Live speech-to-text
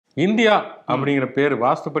India அப்படிங்கிற பேர்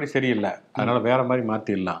வாஸ்துப்படி சரியில்லை, அதனால வேற மாதிரி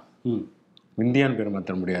மாத்திடலாம். இந்தியான்னு பேர்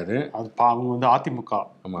மாற்ற முடியாது. அது அவங்க வந்து அதிமுக.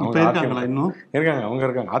 ஆமா, அவங்க இன்னும் இருக்காங்க. அவங்க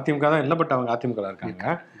இருக்காங்க, அதிமுக தான் இல்லை, பட் அவங்க அதிமுக இருக்காங்க.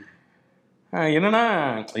 என்னன்னா,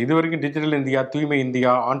 இது வரைக்கும் டிஜிட்டல் இந்தியா, தூய்மை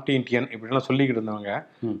இந்தியா, ஆன்டி இண்டியன் இப்படிலாம் சொல்லிக்கிட்டு இருந்தவங்க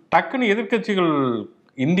டக்குன்னு எதிர்கட்சிகள்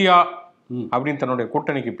இந்தியா அப்படின்னு தன்னுடைய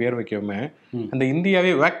கூட்டணிக்கு பேர் வைக்கவுமே அந்த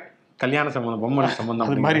இந்தியாவே கல்யாண சம்பந்தம், பொம்மை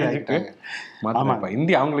சம்பந்தம் மாதிரி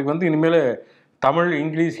இந்தியா அவங்களுக்கு வந்து இனிமேல் தமிழ்,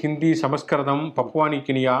 இங்கிலீஷ், ஹிந்தி, சமஸ்கிருதம், பப்வானி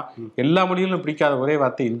கினியா எல்லா மொழியிலும் பிடிக்காத ஒரே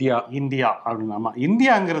வார்த்தை இந்தியா. இந்தியா அப்படின்னு. ஆமா,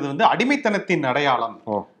 இந்தியாங்கிறது வந்து அடிமைத்தனத்தின் அடையாளம்.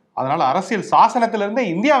 அதனால அரசியல் சாசனத்திலிருந்தே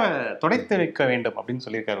இந்தியாவை துடைத்து வைக்க வேண்டும் அப்படின்னு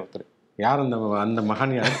சொல்லியிருக்காரு ஒருத்தர். யார் அந்த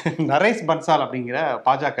மகான்? யார்? நரேஷ் பன்சால் அப்படிங்கிற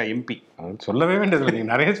பாஜக எம்பி. சொல்லவே வேண்டியது. நீங்க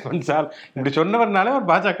நரேஷ் பன்சால் இப்படி சொன்னவர்னாலே ஒரு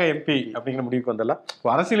பாஜக எம்பி அப்படிங்கிற முடிவுக்கு வந்தெல்லாம்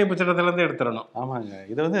அரசியலமைப்பு சட்டத்துல இருந்து எடுத்துடணும். ஆமாங்க,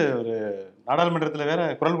 இது வந்து ஒரு நாடாளுமன்றத்துல வேற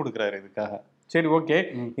குரல் கொடுக்குறாரு இதுக்காக. சரி, ஓகே.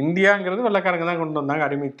 இந்தியாங்கிறது வெள்ளக்காரங்க தான் கொண்டு வந்தாங்க,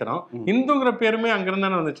 அடிமைத்தனம். இந்துங்கிற பேருமே அங்கிருந்து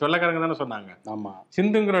தானே வந்துச்சு, வெள்ளக்காரங்க தானே சொன்னாங்க. ஆமா,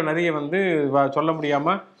 சிந்துங்கிற நதியை வந்து சொல்ல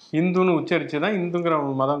முடியாம இந்துன்னு உச்சரிச்சுதான் இந்துங்கிற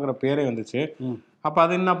மதங்கிற பேரே வந்துச்சு. அப்ப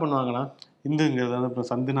அது என்ன பண்ணுவாங்கன்னா, இந்துங்கிறது வந்து இப்போ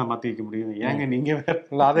சந்துனா மாற்றி வைக்க முடியும். ஏங்க நீங்க வேற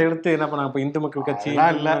அதை எடுத்து என்ன பண்ணாங்க? இப்போ இந்து மக்கள் கட்சி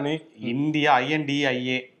இல்லை, இந்தியா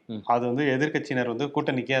INDIA அது வந்து எதிர்கட்சியினர் வந்து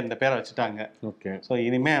கூட்டணிக்கு அந்த பேரை வச்சுட்டாங்க. ஓகே, ஸோ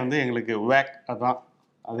இனிமே வந்து எங்களுக்கு வேக் அதான்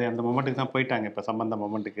அது அந்த மொமெண்ட்டுக்கு தான் போயிட்டாங்க இப்போ, சம்பந்த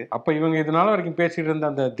மொமெண்ட்டுக்கு. அப்போ இவங்க இதனால வரைக்கும் பேசிட்டு இருந்த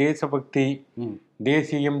அந்த தேசபக்தி,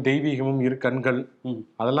 தேசியம், தெய்வீகமும் இரு கண்கள்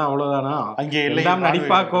அதெல்லாம் அவ்வளவுதானா? அங்கே எல்லாம்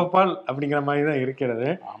நடிப்பா கோபால் அப்படிங்கிற மாதிரி தான் இருக்கிறது.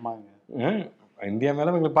 ஆமாங்க, இந்தியா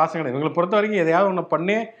மேல இவங்களுக்கு பாசம் கிடையாது. இவங்களை பொறுத்த வரைக்கும் எதையாவது ஒன்று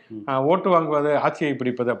பண்ணி ஓட்டு வாங்குவது, ஆட்சியை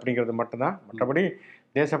பிடிப்பது அப்படிங்கிறது மட்டும்தான். மற்றபடி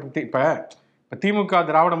தேசபக்தி இப்போ திமுக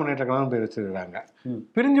திராவிட முன்னேற்ற கழகம் பேர் வச்சிருக்காங்க.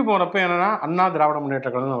 பிரிஞ்சு போறப்ப என்னன்னா அண்ணா திராவிட முன்னேற்ற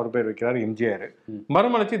கழகம் அவர் பேர் வைக்கிறாரு எம்ஜிஆர்.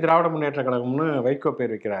 மறுமலர்ச்சி திராவிட முன்னேற்ற கழகம்னு வைகோ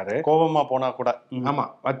பேர் வைக்கிறாரு. கோபமா போனா கூட ஆமா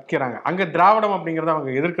வைக்கிறாங்க. அங்க திராவிடம் அப்படிங்கறத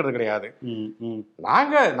அவங்க எதிர்க்கிறது கிடையாது.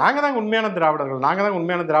 நாங்க தான் உண்மையான திராவிடர்கள், நாங்க தான்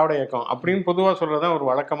உண்மையான திராவிட இயக்கம் அப்படின்னு பொதுவா சொல்றதுதான் ஒரு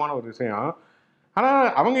வழக்கமான ஒரு விஷயம். ஆனா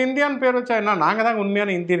அவங்க இந்தியான்னு பேர் வச்சா என்ன, நாங்க தான்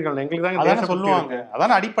உண்மையான இந்தியர்கள், எங்களுக்கு தான் சொல்லுவாங்க.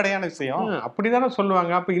 அதான அடிப்படையான விஷயம், அப்படிதானே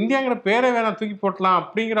சொல்லுவாங்க. அப்ப இந்தியாங்கிற பேரை வேணா தூக்கி போட்டலாம்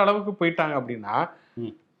அப்படிங்கிற அளவுக்கு போயிட்டாங்க. அப்படின்னா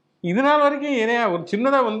இது நாள் வரைக்கும் ஏனையா ஒரு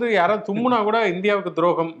சின்னதா வந்து யாராவது தும்முனா கூட இந்தியாவுக்கு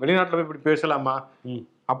துரோகம், வெளிநாட்டுல போய் இப்படி பேசலாமா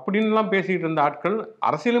அப்படின்லாம் பேசிட்டு இருந்த ஆட்கள்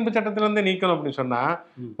அரசியலமைப்பு சட்டத்தில இருந்தே நீக்கணும் அப்படின்னு சொன்னா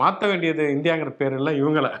மாற்ற வேண்டியது இந்தியாங்கிற பேர் எல்லாம்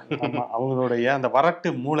இவங்கள அவங்களுடைய அந்த வரட்டு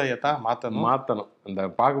மூளையத்தான் மாத்தணும். அந்த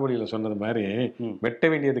பாகுபலியில சொன்னது மாதிரி வெட்ட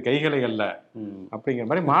வேண்டியது கைகளை அல்ல அப்படிங்கிற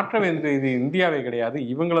மாதிரி மாற்ற வேண்டியது இது இந்தியாவே கிடையாது,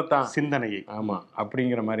 இவங்களை தான் சிந்தனையை. ஆமா,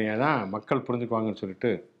 அப்படிங்கிற மாதிரியே தான் மக்கள் புரிஞ்சுக்குவாங்கன்னு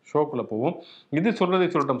சொல்லிட்டு ஷோக்குள்ள போவோம். இது சொல்றதை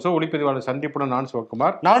சொல்லட்டும் ஷோ ஒளிப்பதிவாளர் சந்திப்புடன் நான்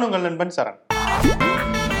சிவகுமார், நான் உங்கள் நண்பன் சரண்.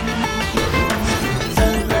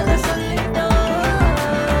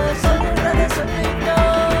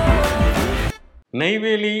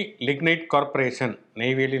 நெய்வேலி லிக்னைட் கார்பரேஷன்,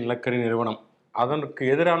 நெய்வேலி நிலக்கரி நிறுவனம், அதற்கு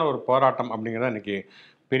எதிரான ஒரு போராட்டம் அப்படிங்கிறத இன்னைக்கு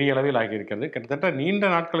பெரிய அளவில் ஆகியிருக்கிறது. கிட்டத்தட்ட நீண்ட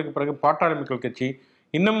நாட்களுக்கு பிறகு பாட்டாளி மக்கள் கட்சி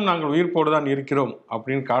இன்னும் நாங்கள் உயிர்ப்போடு தான் இருக்கிறோம்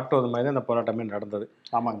அப்படின்னு காட்டுவது மாதிரி தான் அந்த போராட்டமே நடந்தது.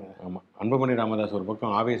 ஆமாங்க, ஆமாம். அன்புமணி ராமதாஸ் ஒரு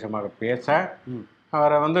பக்கம் ஆவேசமாக பேச,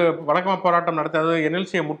 அவரை வந்து வழக்கமாக போராட்டம் நடத்தாது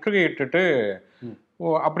NLCயை முற்றுகையிட்டுட்டு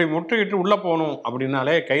அப்படி முற்றுகையிட்டு உள்ளே போகணும்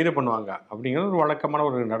அப்படின்னாலே கைது பண்ணுவாங்க அப்படிங்கிறது ஒரு வழக்கமான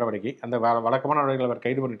ஒரு நடவடிக்கை. அந்த வழக்கமான நடவடிக்கைகள் அவர்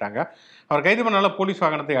கைது பண்ணிட்டாங்க. அவர் கைது பண்ணால போலீஸ்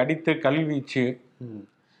வாகனத்தை அடித்து கல்வீச்சு,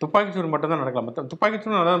 துப்பாக்கிச்சூடு மட்டும் தான் நடக்கலாம். மற்ற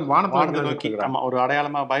துப்பாக்கிச்சூடு வானத்தை நோக்கி ஒரு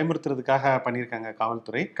அடையாளமாக பயமுறுத்துறதுக்காக பண்ணியிருக்காங்க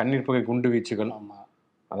காவல்துறை. கண்ணீர் புகை குண்டு வீச்சுகள்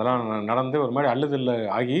அதெல்லாம் நடந்து ஒரு மாதிரி அள்ளுதல்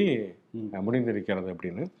ஆகி முடிந்திருக்கிறது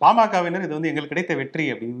அப்படின்னு பாமகவினர் இது வந்து எங்களுக்கு கிடைத்த வெற்றி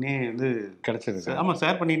அப்படின்னு வந்து கிடைச்சிருக்கு. ஆமாம்,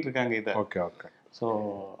 ஷேர் பண்ணிட்டு இருக்காங்க இதை. Okay okay. ஸோ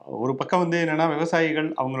ஒரு பக்கம் வந்து என்னென்னா விவசாயிகள்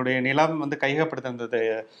அவங்களுடைய நிலம் வந்து கையகப்படுத்த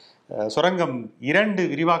சுரங்கம் 2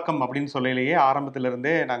 விரிவாக்கம் அப்படின்னு சொல்லையிலேயே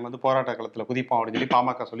ஆரம்பத்திலிருந்தே நாங்கள் வந்து போராட்ட களத்தில் குதிப்போம் அப்படின்னு சொல்லி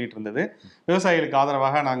பாமக சொல்லிட்டு இருந்தது. விவசாயிகளுக்கு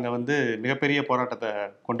ஆதரவாக நாங்கள் வந்து மிகப்பெரிய போராட்டத்தை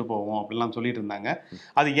கொண்டு போவோம் அப்படின்லாம் சொல்லிட்டு இருந்தாங்க.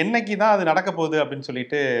 அது என்னைக்கு தான் அது நடக்க போகுது அப்படின்னு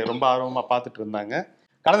சொல்லிட்டு ரொம்ப ஆர்வமாக பார்த்துட்டு இருந்தாங்க.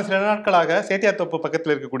 கடந்த சில நாட்களாக சேத்தியாத்தோப்பு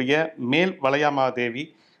பக்கத்தில் இருக்கக்கூடிய மேல் வளையாமாதேவி,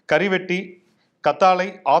 கரிவெட்டி, கத்தாலை,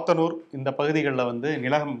 ஆத்தனூர் இந்த பகுதிகளில் வந்து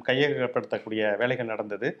நிலம் கையகப்படுத்தக்கூடிய வேலைகள்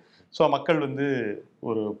நடந்தது. ஸோ மக்கள் வந்து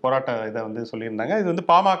ஒரு போராட்ட இதை வந்து சொல்லியிருந்தாங்க. இது வந்து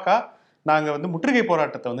பாமக நாங்கள் வந்து முற்றுகை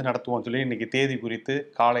போராட்டத்தை வந்து நடத்துவோம் சொல்லி இன்னைக்கு தேதி குறித்து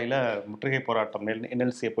காலையில் முற்றுகை போராட்டம்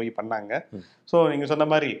NLCயை போய் பண்ணாங்க. ஸோ நீங்கள் சொன்ன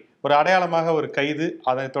மாதிரி ஒரு அடையாளமாக ஒரு கைது,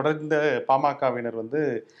 அதை தொடர்ந்த பாமகவினர் வந்து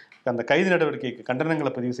அந்த கைது நடவடிக்கைக்கு கண்டனங்களை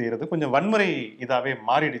பதிவு செய்கிறது கொஞ்சம் வன்முறை இதாகவே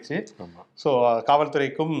மாறிடுச்சு. ஸோ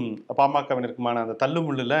காவல்துறைக்கும் பாமகவினருக்குமான அந்த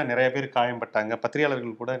தள்ளுமுள்ளில் நிறைய பேர் காயம்பட்டாங்க.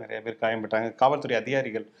 பத்திரிகையாளர்கள் கூட நிறைய பேர் காயம்பட்டாங்க. காவல்துறை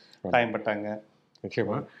அதிகாரிகள் காயம்பட்டாங்க.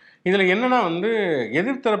 நிச்சயமா இதில் என்னன்னா வந்து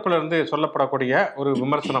எதிர்த்தரப்புல இருந்து சொல்லப்படக்கூடிய ஒரு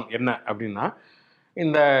விமர்சனம் என்ன அப்படின்னா,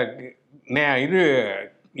 இந்த இது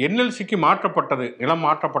என்எல்சிக்கு மாற்றப்பட்டது, நிலம்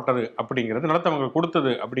மாற்றப்பட்டது அப்படிங்கிறது, நிலத்தை அவங்க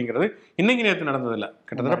கொடுத்தது அப்படிங்கிறது இன்னைக்கு நேற்று நடந்ததில்லை.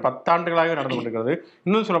 கிட்டத்தட்ட 10 ஆண்டுகளாகவே நடந்து கொண்டிருக்கிறது.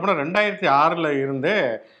 இன்னும் சொல்லப்போனால் 2006 இருந்தே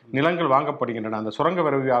நிலங்கள் வாங்கப்படுகின்றன. அந்த சுரங்க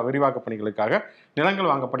விரிவாக்க பணிகளுக்காக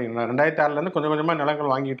நிலங்கள் வாங்கப்படுகின்றன. 2006 கொஞ்சம் கொஞ்சமாக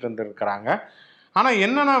நிலங்கள் வாங்கிட்டு இருந்திருக்கிறாங்க. ஆனால்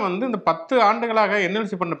என்னன்னா இந்த 10 ஆண்டுகளாக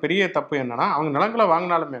என்எல்சி பண்ண பெரிய தப்பு என்னன்னா, அவங்க நிலங்களை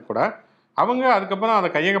வாங்கினாலுமே கூட அவங்க அதுக்கப்புறம் அதை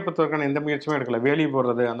கையகப்படுத்துவதற்கான எந்த முயற்சியுமே எடுக்கல. வேலி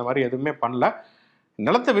போடுறது அந்த மாதிரி எதுவுமே பண்ணல.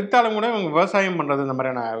 நிலத்தை வித்தாலும் கூட இவங்க விவசாயம் பண்றது இந்த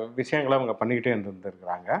மாதிரியான விஷயங்களை அவங்க பண்ணிக்கிட்டே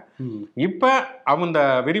இருந்திருக்கிறாங்க. இப்ப அவங்க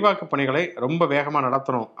விரிவாக்க பணிகளை ரொம்ப வேகமா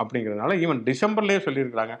நடத்தணும் அப்படிங்கிறதுனால ஈவன் டிசம்பர்லயே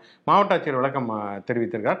சொல்லியிருக்கிறாங்க. மாவட்ட ஆட்சியர் விளக்கம்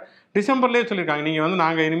தெரிவித்திருக்கார். டிசம்பர்லயே சொல்லியிருக்காங்க, நீங்க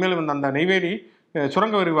நாங்க இனிமேல் அந்த நெய்வேலி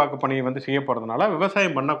சுரங்க விரிவாக்க பணியை செய்ய போறதுனால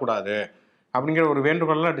விவசாயம் பண்ணக்கூடாது அப்படிங்கிற ஒரு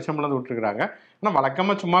வேண்டுகோள்லாம் டிசம்பர்ல விட்டுருக்காங்க. ஆனால்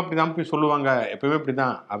வழக்கமாக சும்மா இப்படிதான் போய் சொல்லுவாங்க, எப்பவுமே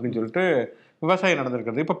இப்படிதான் அப்படின்னு சொல்லிட்டு விவசாயம்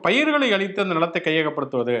நடந்திருக்கிறது. இப்போ பயிர்களை அழித்து அந்த நிலத்தை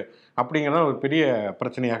கையகப்படுத்துவது அப்படிங்கிறத ஒரு பெரிய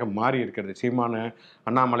பிரச்சனையாக மாறி இருக்கிறது. சீமானு,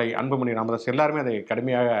 அண்ணாமலை, அன்புமணி ராமதாஸ் எல்லாருமே அதை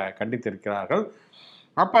கடுமையாக கண்டித்திருக்கிறார்கள்.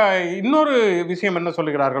 அப்போ இன்னொரு விஷயம் என்ன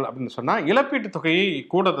சொல்லுகிறார்கள் அப்படின்னு சொன்னால், இழப்பீட்டு தொகையை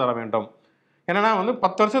கூட தர வேண்டும். என்னன்னா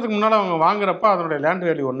 10 வருஷத்துக்கு முன்னால் அவங்க வாங்குறப்ப அதனுடைய லேண்ட்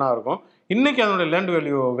வேல்யூ ஒன்றா இருக்கும், இன்னைக்கு அதனுடைய லேண்ட்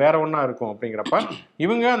வேல்யூ வேற ஒன்றா இருக்கும். அப்படிங்கிறப்ப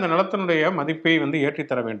இவங்க அந்த நிலத்தினுடைய மதிப்பை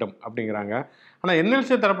ஏற்றித்தர வேண்டும் அப்படிங்கிறாங்க. ஆனால்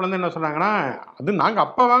என்எல்சி தரப்புலேருந்து என்ன சொன்னாங்கன்னா, அது நாங்கள்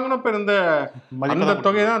அப்போ வாங்கினப்ப இருந்த அந்த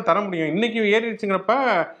தொகையை தான் தர முடியும், இன்னைக்கு ஏறிடுச்சுங்கிறப்ப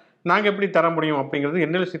நாங்கள் எப்படி தர முடியும் அப்படிங்கிறது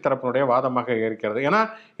என்எல்சி தரப்பினுடைய வாதமாக இருக்கிறது. ஏன்னா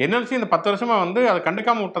என்எல்சி இந்த 10 வருஷமா அதை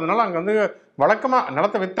கண்டுக்காம விட்டதுனால அங்கே வழக்கமாக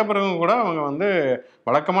நிலத்தை வித்த பிறகும் கூட அவங்க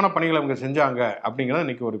வழக்கமான பணிகளை அவங்க செஞ்சாங்க அப்படிங்கிறது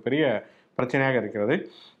இன்னைக்கு ஒரு பெரிய பிரச்சனையாக இருக்கிறது.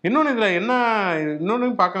 இன்னொன்று இதில் இன்னொன்று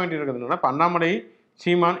பார்க்க வேண்டியிருக்கிறது என்னன்னா, இப்போ அண்ணாமலை,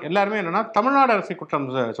 சீமான் எல்லாருமே என்னன்னா தமிழ்நாடு அரசை குற்றம்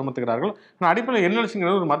சுமத்துகிறார்கள். ஆனால் அடிப்படையில்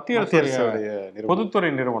என்எல்சிங்கிறது ஒரு மத்திய அரசு பொதுத்துறை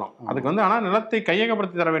நிறுவனம். அதுக்கு ஆனால் நிலத்தை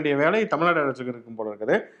கையகப்படுத்தி தர வேண்டிய வேலை தமிழ்நாடு அரசுக்கு இருக்கும் போல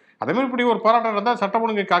இருக்குது. அதேமாதிரி இப்படி ஒரு போராட்டம் இருந்தால் சட்டம்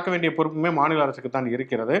ஒழுங்கை காக்க வேண்டிய பொறுப்புமே மாநில அரசுக்கு தான்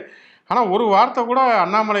இருக்கிறது. ஆனால் ஒரு வார்த்தை கூட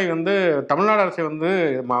அண்ணாமலை தமிழ்நாடு அரசை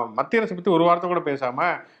மத்திய அரசை பற்றி ஒரு வார்த்தை கூட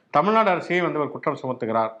பேசாமல் தமிழ்நாடு அரசையே ஒரு குற்றம்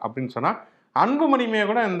சுமத்துகிறார் அப்படின்னு சொன்னால், அன்புமணியுமே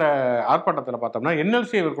கூட இந்த ஆர்ப்பாட்டத்தில் பார்த்தோம்னா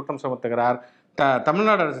என்எல்சி இவர் குற்றம் சுமத்துகிறார்,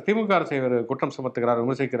 தமிழ்நாடு அரசு திமுக அரசு இவர் குற்றம் சுமத்துகிறார்,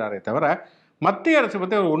 விமர்சிக்கிறாரே தவிர மத்திய அரசு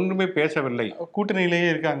பற்றி அவர் ஒன்றுமே பேசவில்லை. கூட்டணியிலேயே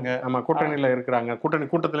இருக்காங்க. ஆமாம், கூட்டணியில் இருக்கிறாங்க,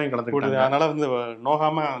 கூட்டத்திலையும் கலந்துக்கிட்டாங்க. அதனால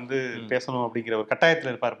நோகாம பேசணும் அப்படிங்கிற ஒரு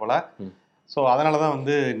கட்டாயத்தில் இருப்பார் போல. ஸோ அதனால தான்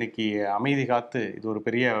இன்னைக்கு அமைதி காத்து இது ஒரு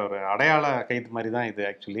பெரிய ஒரு அடையாள கைது மாதிரி தான் இது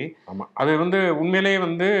ஆக்சுவலி. ஆமாம், அது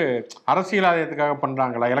உண்மையிலேயே அரசியல் ஆதாயத்துக்காக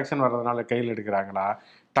பண்ணுறாங்களா, எலெக்ஷன் வர்றதுனால கையில் எடுக்கிறாங்களா,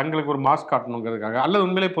 தங்களுக்கு ஒரு மாஸ்க் காட்டணுங்கிறதுக்காக, அல்லது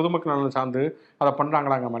உண்மையிலே பொதுமக்கள் நலன் சார்ந்து அதை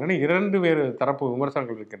பண்ணுறாங்களாங்க மாதிரி 2 வேறு தரப்பு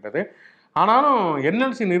விமர்சனங்கள் இருக்கின்றது. ஆனாலும்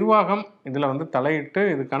என்எல்சி நிர்வாகம் இதில் தலையிட்டு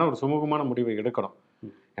இதுக்கான ஒரு சுமூகமான முடிவை எடுக்கணும்.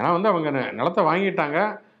 ஏன்னா அவங்க நிலத்தை வாங்கிட்டாங்க,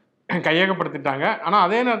 கையகப்படுத்திட்டாங்க. ஆனால்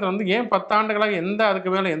அதே நேரத்தில் ஏன் 10 ஆண்டுகளாக அதுக்கு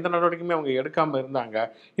மேலே எந்த நடவடிக்கையுமே அவங்க எடுக்காமல் இருந்தாங்க?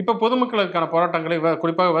 இப்போ பொதுமக்களுக்கான போராட்டங்களை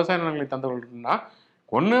குறிப்பாக விவசாய நிலங்களை தந்தவர்களுக்குன்னா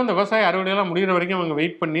அந்த விவசாய அறுவடையெல்லாம் முடிகிற வரைக்கும் அவங்க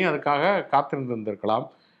வெயிட் பண்ணி அதுக்காக காத்திருந்திருக்கலாம்.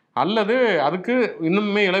 அல்லது அதுக்கு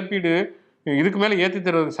இன்னுமே இழப்பீடு இதுக்கு மேலே ஏற்றி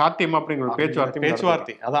தருவது சாத்தியமா அப்படிங்கிற ஒரு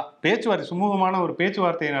பேச்சுவார்த்தை சுமூகமான ஒரு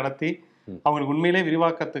பேச்சுவார்த்தையை நடத்தி அவங்களுக்கு உண்மையிலே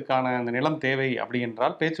விரிவாக்கத்துக்கான அந்த நிலம் தேவை அப்படி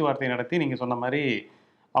என்றால் பேச்சுவார்த்தையை நடத்தி நீங்க சொன்ன மாதிரி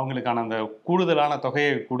அவங்களுக்கான அந்த கூடுதலான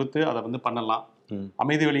தொகையை கொடுத்து அதை பண்ணலாம்.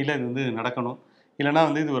 அமைதி வழியில இது நடக்கணும். இல்லைன்னா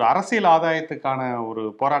இது ஒரு அரசியல் ஆதாயத்துக்கான ஒரு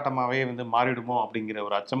போராட்டமாகவே மாறிடுமோ அப்படிங்கிற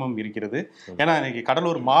ஒரு அச்சமும் இருக்கிறது. ஏன்னா இன்னைக்கு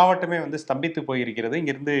கடலூர் மாவட்டமே ஸ்தம்பித்து போயிருக்கிறது.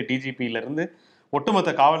 இங்கிருந்து டிஜிபியிலிருந்து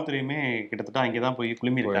ஒட்டுமொத்த காவல்துறையுமே கிட்டத்தட்ட அங்கேதான் போய்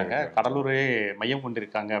குழுமி இருக்காங்க. கடலூரே மையம்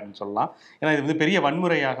கொண்டிருக்காங்க அப்படின்னு சொல்லலாம். ஏன்னா இது பெரிய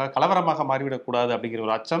வன்முறையாக கலவரமாக மாறிவிடக்கூடாது அப்படிங்கிற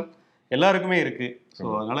ஒரு அச்சம் எல்லாருக்குமே இருக்கு. ஸோ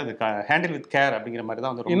அதனால இது ஹேண்டில் வித் கேர் அப்படிங்கிற மாதிரி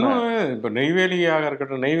தான் இன்னும் இப்போ நெய்வேலியாக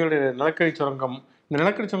இருக்கட்டும், நெய்வேலி நிலக்கரி சுரங்கம், இந்த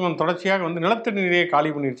நிலக்கரி சுரங்கம் தொடர்ச்சியாக நிலத்தடி நீரையே காலி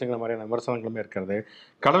பண்ணிருச்சுங்கிற மாதிரியான விமர்சனங்களுமே இருக்கிறது.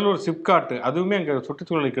 கடலூர் சிப்காட்டு அதுவுமே அங்கே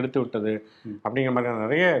சுற்றுச்சூழலை கெடுத்து விட்டது அப்படிங்கிற மாதிரியான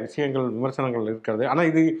நிறைய விஷயங்கள் விமர்சனங்கள் இருக்கிறது. ஆனால்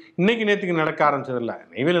இது இன்னைக்கு நேற்றுக்கு நடக்க ஆரம்பிச்சதில்லை.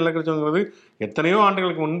 நெய்வேலி நிலக்கரி சுரங்கம் எத்தனையோ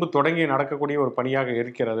ஆண்டுகளுக்கு முன்பு தொடங்கி நடக்கக்கூடிய ஒரு பணியாக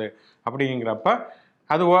இருக்கிறது. அப்படிங்கிறப்ப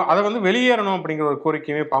அதை வெளியேறணும் அப்படிங்கிற ஒரு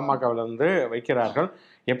கோரிக்கையுமே பாமகவில் வைக்கிறார்கள்.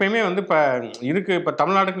 எப்பயுமே இப்போ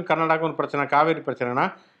தமிழ்நாடுக்கும் கர்நாடகாவுக்கும் ஒரு பிரச்சனை, காவேரி பிரச்சனைனா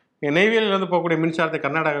நெய்வேலியிலேருந்து போகக்கூடிய மின்சாரத்தை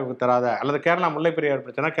கர்நாடகாவுக்கு தராத, அல்லது கேரளா முல்லை பெரியார்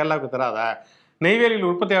பிரச்சனை கேரளாவுக்கு தராத, நெய்வேலியில்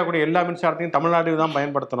உற்பத்தி ஆகக்கூடிய எல்லா மின்சாரத்தையும் தமிழ்நாடு தான்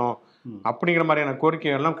பயன்படுத்தணும் அப்படிங்கிற மாதிரியான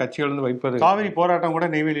கோரிக்கைகள்லாம் கட்சிகள் வைப்பது. காவிரி போராட்டம் கூட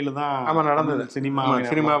நெய்வேலியில தான் நடந்தது.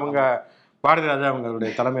 சினிமா அவங்க பாரதி ராஜா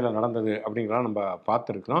அவங்களுடைய தலைமையில் நடந்தது அப்படிங்கிறத நம்ம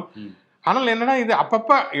பார்த்துருக்கிறோம். ஆனால் என்னன்னா இது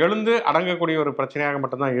அப்பப்போ எழுந்து அடங்கக்கூடிய ஒரு பிரச்சனையாக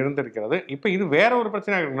மட்டும்தான் எழுந்திருக்கிறது. இப்போ இது வேற ஒரு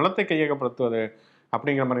பிரச்சனையாக நிலத்தை கையகப்படுத்துவது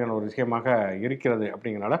அப்படிங்கிற மாதிரியான ஒரு விஷயமாக இருக்கிறது.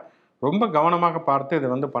 அப்படிங்கிறனால ரொம்ப கவனமாக பார்த்து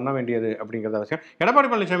இதை பண்ண வேண்டியது அப்படிங்கிறத விஷயம். எடப்பாடி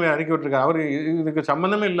பழனிசாமி அறிக்கை விட்டுருக்காரு. அவர் இதுக்கு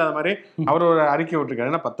சம்பந்தமே இல்லாத மாதிரி அவர் ஒரு அறிக்கை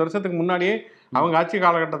விட்டுருக்காரு. ஏன்னா 10 வருஷத்துக்கு முன்னாடியே அவங்க ஆட்சி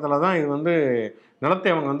காலகட்டத்தில் தான் இது நிலத்தை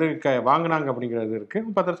அவங்க வாங்கினாங்க அப்படிங்கிறது இருக்குது.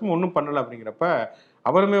 10 வருஷம் ஒன்றும் பண்ணலை அப்படிங்கிறப்ப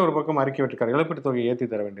அவருமே ஒரு பக்கம் அறிக்கை விட்டுருக்காரு, இழப்பீட்டு தொகையை ஏற்றி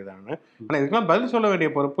தர வேண்டியதானு. ஆனால் இதுக்கெல்லாம் பதில் சொல்ல வேண்டிய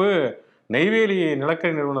பொறுப்பு நெய்வேலி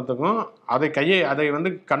நிலக்கரி நிறுவனத்துக்கும் அதை வந்து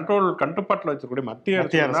கட்டுப்பாட்டில் வச்சிருக்கக்கூடிய மத்திய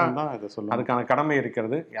அரசு தான் அதுக்கான கடமை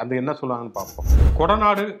இருக்கிறது. அது என்ன சொல்லுவாங்கன்னு பார்ப்போம்.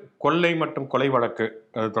 கொடநாடு கொள்ளை மற்றும் கொலை வழக்கு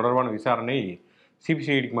அது தொடர்பான விசாரணை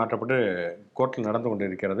சிபிசிஐடிக்கு மாற்றப்பட்டு கோர்ட்டில் நடந்து கொண்டு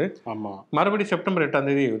இருக்கிறது. ஆமாம், மறுபடியும் செப்டம்பர் 8ஆம்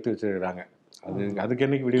தேதி ஒத்தி வச்சிருக்காங்க. அதுக்கு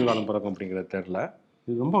என்னைக்கு விடிவு காலம் பிறக்கும் அப்படிங்கிறது தெரியல.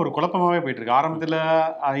 இது ரொம்ப ஒரு குழப்பமாகவே போயிட்டு இருக்கு. ஆரம்பத்தில்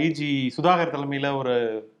ஐஜி சுதாகர் தலைமையில் ஒரு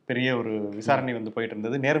பெரிய ஒரு விசாரணை வந்து போயிட்டு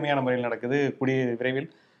இருந்தது. நேர்மையான முறையில் நடக்குது. கூடிய விரைவில்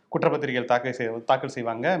குற்றப்பத்திரிகைகள் தாக்கல்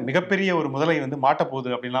செய்வாங்க. மிகப்பெரிய ஒரு முதலை வந்து மாட்டப்போகுது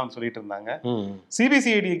அப்படின்லாம் வந்து சொல்லிட்டு இருந்தாங்க.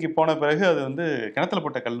 சிபிசிஐடிக்கு போன பிறகு அது வந்து கிணத்துல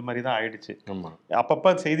போட்ட கல் மாதிரி தான் ஆயிடுச்சு.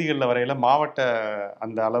 அப்பப்ப செய்திகளில் வரையில மாவட்ட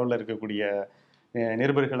அந்த அளவில் இருக்கக்கூடிய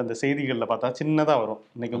நிருபர்கள் அந்த செய்திகளில் பார்த்தா சின்னதாக வரும்.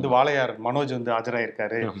 இன்னைக்கு வந்து வாளையார் மனோஜ் வந்து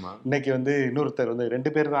ஆஜராயிருக்காரு. இன்னைக்கு வந்து இன்னொருத்தர் வந்து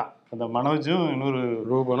 2 பேர் தான், அந்த மனோஜும் இன்னொரு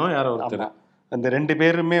ரூபனும் யாரோ ஒருத்தர், அந்த 2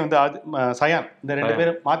 பேருமே வந்து சயான், இந்த 2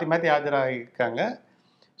 பேரும் மாற்றி ஆஜராகிருக்காங்க.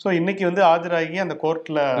 ஸோ இன்னைக்கு வந்து ஆஜராகி அந்த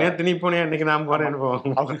கோர்ட்டில் நேற்று நீ போனே இன்னைக்கு நான் போறேன்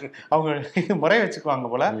அவங்க முறை வச்சுக்குவாங்க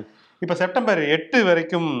போல. இப்போ செப்டம்பர் 8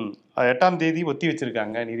 வரைக்கும் 8ஆம் தேதி ஒத்தி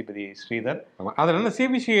வச்சிருக்காங்க நீதிபதி ஸ்ரீதர். அதில் என்ன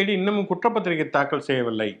சிபிசிஐடி இன்னமும் குற்றப்பத்திரிகை தாக்கல்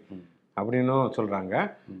செய்யவில்லை அப்படின்னு சொல்றாங்க.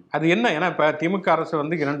 அது என்ன, ஏன்னா இப்ப திமுக அரசு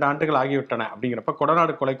வந்து 2 ஆண்டுகள் ஆகிவிட்டன அப்படிங்கிறப்ப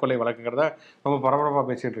கொடநாடு கொலை வழக்குங்கிறத ரொம்ப பரபரப்பா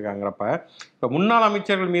பேசிட்டு இருக்காங்கிறப்ப இப்ப முன்னாள்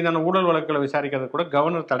அமைச்சர்கள் மீதான ஊழல் வழக்குகளை விசாரிக்கிறது கூட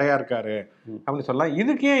கவர்னர் தடையா இருக்காரு அப்படின்னு சொல்லலாம்.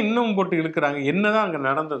 இதுக்கு ஏன் இன்னும் போட்டு இழுக்கிறாங்க? என்னதான் அங்க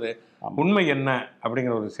நடந்தது, உண்மை என்ன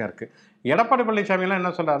அப்படிங்கிற ஒரு விஷயம் இருக்கு. எடப்பாடி பழனிசாமி எல்லாம்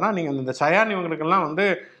என்ன சொல்றாருன்னா, நீங்க இந்த சயான் இவங்களுக்கெல்லாம் வந்து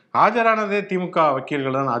ஆஜரானதே திமுக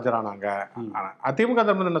வக்கீல்கள் தான் ஆஜரானாங்க. திமுக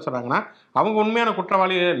தரப்பு என்ன சொல்றாங்கன்னா, அவங்க உண்மையான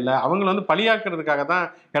குற்றவாளியே இல்லை, அவங்களை வந்து பழியாக்குறதுக்காக தான்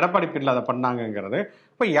எடப்பாடி பின்ல அதை பண்ணாங்கிறது.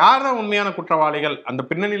 இப்போ யார் தான் உண்மையான குற்றவாளிகள், அந்த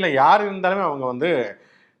பின்னணியில யார் இருந்தாலுமே அவங்க வந்து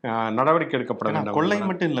நடவடிக்கை எடுக்கப்பட வேண்டும். கொள்ளை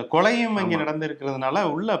மட்டும் இல்லை, கொலையும் இங்கே நடந்திருக்கிறதுனால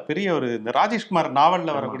உள்ள பெரிய ஒரு இந்த ராஜேஷ்குமார்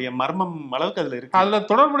நாவல்ல வரக்கூடிய மர்மம் அளவுக்கு அதுல இருக்கு. அதுல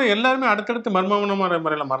தொடர்புடைய எல்லாருமே அடுத்தடுத்து மர்மமான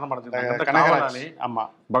முறையில மரணம் அடைஞ்சிருக்காங்க. ஆமா,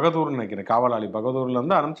 பகதூர்னு நினைக்கிறேன், காவலாளி பகதூர்ல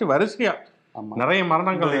இருந்து ஆரம்பிச்சு வரிசையா நிறைய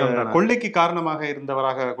மரணங்கள். கொள்ளைக்கு காரணமாக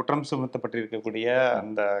இருந்தவராக குற்றம் சுமத்தப்பட்டிருக்கக்கூடிய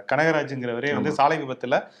அந்த கனகராஜுங்கிறவரே வந்து சாலை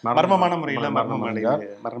விபத்துல மர்மமான முறையில மரணம்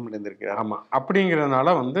அடைந்திருக்கிறார். ஆமா,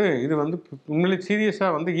 அப்படிங்கிறதுனால வந்து இது வந்து உண்மையிலே சீரியஸா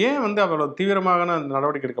வந்து ஏன் வந்து அவ்வளவு தீவிரமான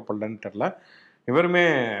நடவடிக்கை எடுக்கப்படலன்னு தெரியல. இவருமே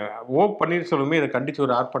பன்னீர்செல்வமே இதை கண்டிச்சு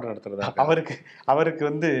ஒரு ஆர்ப்பாட்டம் நடத்துறது. அவருக்கு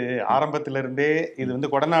வந்து ஆரம்பத்துல இருந்தே இது வந்து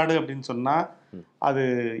கொடநாடு அப்படின்னு சொன்னா அது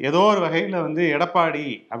ஏதோ ஒரு வகையில வந்து எடப்பாடி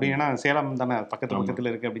அப்படின்னா சேலம் தானே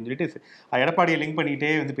பக்கத்துல இருக்கு அப்படின்னு சொல்லிட்டு எடப்பாடியை லிங்க்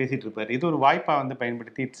பண்ணிக்கிட்டே வந்து பேசிட்டு இருப்பாரு. இது ஒரு வாய்ப்பா வந்து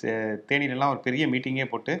பயன்படுத்தி தேனியிலலாம் ஒரு பெரிய மீட்டிங்கே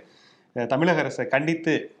போட்டு தமிழக அரசை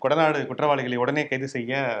கண்டித்து கொடநாடு குற்றவாளிகளை உடனே கைது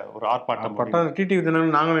செய்ய ஒரு ஆர்ப்பாட்டம் டிடிவி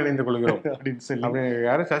தினம் நாங்களும் இணைந்து கொள்கிறோம் அப்படின்னு சொல்லி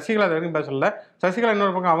யாரும் சசிகலா வரைக்கும் பேசல. சசிகலா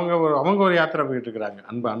இன்னொரு பக்கம் அவங்க ஒரு யாத்திரை போயிட்டு இருக்கிறாங்க,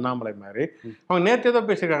 அன்பு அண்ணாமலை மாதிரி. அவங்க நேற்று ஏதோ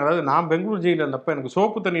பேசியிருக்காங்க, அதாவது நான் பெங்களூர் ஜெயில இருந்தப்ப எனக்கு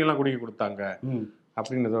சோப்பு தண்ணி எல்லாம் குடிக்க கொடுத்தாங்க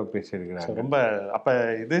அப்படின்னு ஏதோ பேசியிருக்கிறாங்க. ரொம்ப அப்ப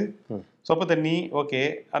இது சொப்பு தண்ணி ஓகே,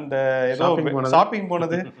 அந்த ஏதோ ஷாப்பிங்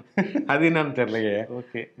போனது அது என்னன்னு தெரியலையே.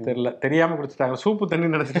 ஓகே, தெரியல, தெரியாம குடிச்சிட்டாங்க. சூப்பு தண்ணி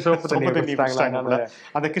நினைச்சிட்டு சோப்பு தண்ணி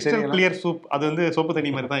அந்த கிறிஸ்டல் கிளியர் சூப் அது வந்து சோப்பு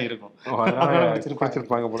தண்ணி மாதிரி தான் இருக்கும்,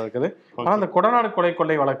 குடிச்சிருப்பாங்க போல இருக்குது. ஆனா அந்த கொடநாடு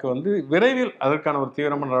கொள்ளை வழக்கு வந்து விரைவில் அதற்கான ஒரு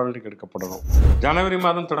தீவிரமான நடவடிக்கை எடுக்கப்படணும். ஜனவரி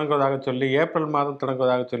மாதம் தொடங்குவதாக சொல்லி ஏப்ரல் மாதம்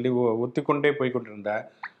தொடங்குவதாக சொல்லி ஒத்திக்கொண்டே போய்கொண்டிருந்த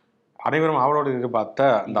அனைவரும் அவளோடு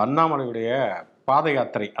எதிர்பார்த்த அந்த அண்ணாமலையுடைய பாத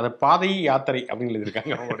யாத்திரை, அது பாதை யாத்திரை அப்படின்னு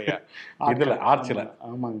எழுதியிருக்காங்க அவங்களுடைய இதுல ஆர்ச்சில.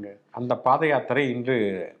 ஆமாங்க, அந்த பாத யாத்திரை இன்று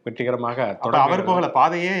வெற்றிகரமாக அவர் போகல,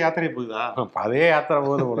 பாதையே யாத்திரை போகுதா? பாதையே யாத்திரை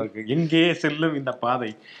போகுது போல இருக்கு. எங்கே செல்லும் இந்த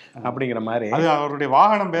பாதை அப்படிங்கிற மாதிரி. அது அவருடைய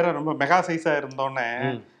வாகனம் வேற ரொம்ப மெகா சைஸா இருந்தோன்னே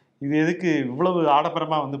இது எதுக்கு இவ்வளவு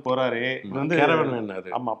ஆடம்பரமா வந்து போறாரு, இது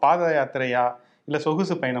வந்து ஆமா பாத யாத்திரையா இல்ல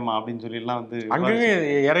சொகுசு பயணமா அப்படின்னு சொல்லி எல்லாம் வந்து அங்கேயே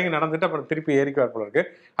இறங்கி நடந்துட்டு அப்புறம் திருப்பி ஏறிக்குவார் போல இருக்கு.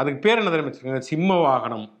 அதுக்கு பேர் என்ன தெரியும் வச்சிருக்காங்க, சிம்ம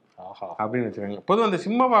வாகனம் அப்படின்னு வச்சிருக்காங்க. பொதுவாக அந்த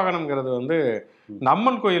சிம்ம வாகனம்ங்கிறது வந்து இந்த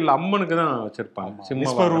அம்மன் கோயில் அம்மனுக்கு தான் வச்சிருப்பாங்க.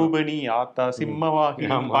 சிம்மரூபணி ஆத்தா சிம்மவாகி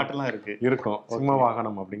பாட்டுலாம் இருக்கும் சிம்ம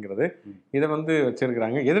வாகனம் அப்படிங்கிறது. இதை வந்து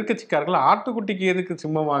வச்சிருக்கிறாங்க. எதிர்கட்சிக்காரர்கள் ஆட்டுக்குட்டிக்கு எதுக்கு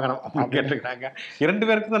சிம்ம வாகனம் கேட்டிருக்கிறாங்க. 2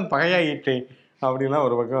 பேருக்கு தான் பகையாயிட்டே அப்படின்லாம்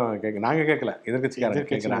ஒரு பக்கம் நாங்க கேட்கல,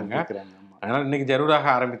 எதிர்கட்சிக்காரர்கள் கேட்கிறாங்க. அதனால் இன்னைக்கு ஜரூராக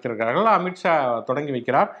ஆரம்பித்திருக்கிறார்கள். அமித்ஷா தொடங்கி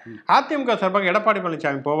வைக்கிறார். அதிமுக சார்பாக எடப்பாடி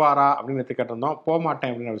பழனிசாமி போவாரா அப்படின்னு கேட்டிருந்தோம். போக மாட்டேன்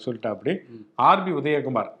அப்படின்னு அவர் சொல்லிட்டா. அப்படி ஆர்பி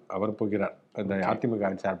உதயகுமார் அவர் போகிறார், இந்த அதிமுக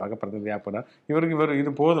சார்பாக பிரதிநிதியாக போனார். இவருக்கு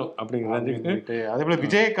இது போதும் அப்படிங்கிறது. அதே போல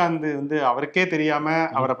விஜயகாந்த் வந்து அவருக்கே தெரியாம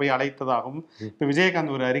அவரை போய் அழைத்ததாகவும் இப்ப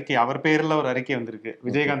விஜயகாந்த் ஒரு அறிக்கை, அவர் பேர்ல ஒரு அறிக்கை வந்திருக்கு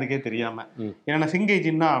விஜயகாந்துக்கே தெரியாம. ஏன்னா சிங்கை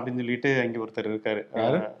ஜின்னா அப்படின்னு சொல்லிட்டு அங்கே ஒருத்தர் இருக்காரு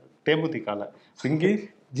தேமுதிகால, சிங்கை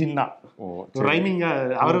ஜின்னா ரைமிங்கா.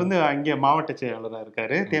 அவர் வந்து அங்கே மாவட்ட செயலாளராக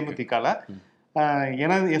இருக்காரு தேமுதிகால.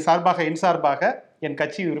 என் சார்பாக என்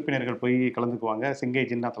கட்சி உறுப்பினர்கள் போய் கலந்துக்குவாங்க சிங்கை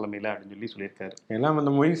ஜின்னா தலைமையில் அப்படின்னு சொல்லியிருக்காரு. எல்லாம்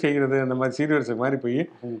அந்த மொய் செய்கிறது அந்த மாதிரி சீர்வரிசை மாதிரி போய்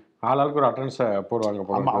ஆளாளுக்கு ஒரு அட்டன்ஸை போடுவாங்க.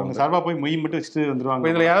 அவங்க சார்பாக போய் மொய் மட்டும் வச்சுட்டு வந்துருவாங்க.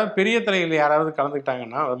 இதில் யாராவது பெரிய தலைவர் யாராவது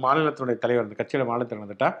கலந்துக்கிட்டாங்கன்னா மாநிலத்தினுடைய தலைவர் அந்த கட்சியோட மாநிலத்தில்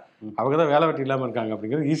வந்துட்டா அவங்க தான் வேலை வெட்டி இல்லாமல் இருக்காங்க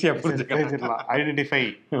அப்படிங்கிறது ஈஸியாக புரிஞ்சுக்கலாம். ஐடென்டிஃபை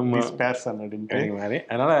அப்படின்ட்டு மாதிரி.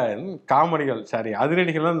 அதனால காமெடிகள் சாரி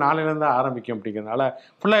அதிரடிகள் நாளையிலேருந்து ஆரம்பிக்கும் அப்படிங்கிறதுனால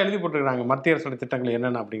ஃபுல்லாக எழுதி போட்டிருக்காங்க மத்திய அரசோட திட்டங்கள்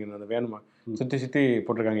என்னென்ன அப்படிங்கிறது வேணுமா சுற்றி சுற்றி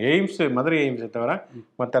போட்டிருக்காங்க. எய்ம்ஸ் மதுரை எய்ம்ஸை தவிர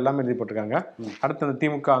மற்ற எல்லாமே எழுதி போட்டிருக்காங்க. அடுத்து அந்த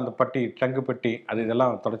திமுக அந்த பட்டி ட்ரங்கு பெட்டி அது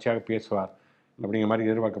இதெல்லாம் தொடர்ச்சியாக பேசுவார் அப்படிங்கிற மாதிரி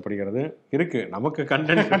எதிர்பார்க்கப்படுகிறது. இருக்கு நமக்கு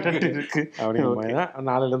கண்டென்ட் இருக்கு அப்படிங்கிற மாதிரி தான்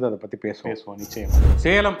நாளிலிருந்து அதை பற்றி பேசுவோம். நிச்சயம்.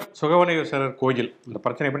 சேலம் சுகவனேஸ்வரர் கோயில் இந்த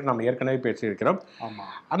பிரச்சனையை பற்றி நம்ம ஏற்கனவே பேசியிருக்கிறோம்.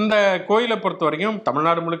 அந்த கோயிலை பொறுத்த வரைக்கும்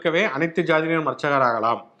தமிழ்நாடு முழுக்கவே அனைத்து ஜாதியினரும்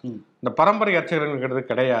அர்ச்சகராகலாம். இந்த பரம்பரை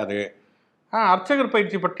அர்ச்சகர்கள் கிடையாது. அர்ச்சகர்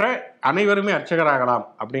பயிற்சி பெற்ற அனைவருமே அர்ச்சகராகலாம்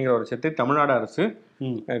அப்படிங்கிற ஒரு விஷயத்தை தமிழ்நாடு அரசு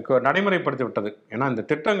நடைமுறைப்படுத்தி விட்டது. ஏன்னா இந்த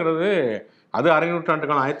திட்டங்கிறது அது அரை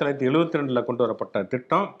நூற்றாண்டுகள் 1972 கொண்டு வரப்பட்ட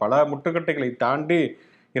திட்டம். பல முட்டுக்கட்டைகளை தாண்டி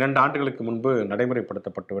 2 ஆண்டுகளுக்கு முன்பு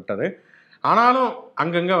நடைமுறைப்படுத்தப்பட்டு விட்டது. ஆனாலும்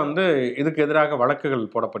அங்கங்க இதுக்கு எதிராக வழக்குகள்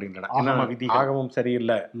போடப்படுகின்றன. ஆகமும்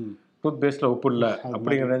சரியில்லை, டூத் பேஸ்ட்ல உப்பு இல்லை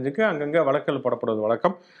அப்படிங்கிற ரேஞ்சுக்கு அங்கங்க வழக்குகள் போடப்படுவது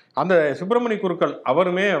வழக்கம். அந்த சுப்பிரமணிய குருக்கள்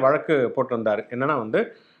அவருமே வழக்கு போட்டிருந்தார். என்னன்னா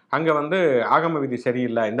அங்க ஆகம விதி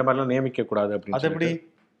சரியில்லை, இந்த மாதிரிலாம் நியமிக்க கூடாது அப்படின்னு.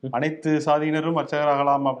 அனைத்து சாதியினரும்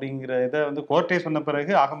அர்ச்சகராகலாம் அப்படிங்கிற இதை கோர்ட்டே சொன்ன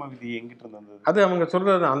பிறகு ஆகம விதி எங்கிட்டு இருந்தது? அது அவங்க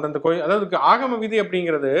சொல்றது அந்தந்த கோயில், அதாவது ஆகம விதி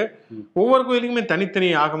அப்படிங்கிறது ஒவ்வொரு கோயிலுக்குமே தனித்தனி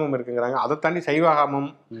ஆகமம் இருக்குங்கிறாங்க. அதை தாண்டி சைவ ஆகமம்,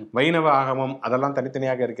 வைணவ ஆகமம் அதெல்லாம்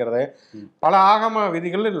தனித்தனியாக இருக்கிறது. பல ஆகம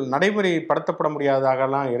விதிகள் நடைமுறைப்படுத்தப்பட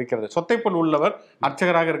முடியாததாகலாம் இருக்கிறது. சொத்தைப்பொருள் உள்ளவர்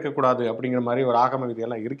அர்ச்சகராக இருக்கக்கூடாது அப்படிங்கிற மாதிரி ஒரு ஆகம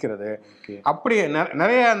விதியெல்லாம் இருக்கிறது. அப்படி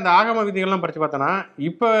நிறைய அந்த ஆகம விதிகள்லாம் படிச்சு பார்த்தோன்னா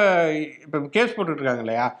இப்ப கேஸ் போட்டுட்டு இருக்காங்க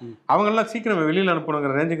இல்லையா, அவங்கெல்லாம் சீக்கிரம் வெளியில்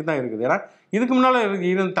அனுப்பணுங்கிற ரேஞ்சுக்கு தான் இருக்குது. ஏன்னா இதுக்கு முன்னால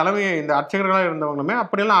இருந்த தலைமை இந்த அர்ச்சகர்களாக இருந்தவங்களுமே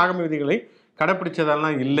அப்படியெல்லாம் ஆகம விதிகளை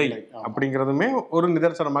கடைப்பிடிச்சதெல்லாம் இல்லை அப்படிங்கிறதுமே ஒரு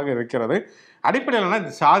நிதர்சனமாக இருக்கிறது. அடிப்படையில்னா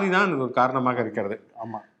இது சாதி தான் இது ஒரு காரணமாக இருக்கிறது.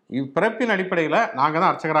 ஆமாம், பிறப்பின் அடிப்படையில் நாங்கள் தான்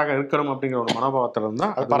அர்ச்சகராக இருக்கணும் அப்படிங்கிற ஒரு மனோபாவத்தில்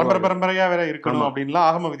இருந்தால் பரம்பரையா வேற இருக்கணும் அப்படின்லாம்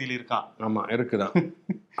ஆகம விதியில் இருக்கான். ஆமாம் இருக்குதான்.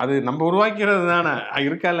 அது நம்ம உருவாக்கிறது தானே,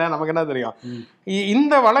 இருக்கா இல்லை நமக்கு என்ன தெரியும்.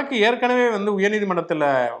 இந்த வழக்கு ஏற்கனவே உயர்நீதிமன்றத்தில்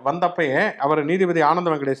வந்தப்பயே அவர் நீதிபதி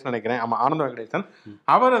ஆனந்த வெங்கடேசன் நினைக்கிறேன், ஆமாம் ஆனந்த வெங்கடேசன்,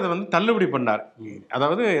 அவர் அதை தள்ளுபடி பண்ணார்.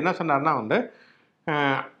 அதாவது என்ன சொன்னார்னா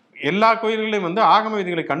எல்லா கோயில்களையும் ஆகம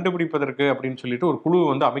விதிகளை கண்டுபிடிப்பதற்கு அப்படின்னு சொல்லிட்டு ஒரு குழு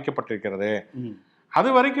அமைக்கப்பட்டிருக்கிறது.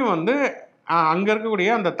 அது வரைக்கும் அங்க இருக்கக்கூடிய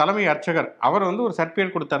அந்த தலைமை அர்ச்சகர் அவர் ஒரு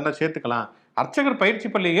சர்டிபிகேட் கொடுத்தாருன்னா சேர்த்துக்கலாம், அர்ச்சகர் பயிற்சி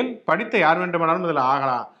பள்ளியில் படித்த யார் வேண்டுமானாலும் இதில்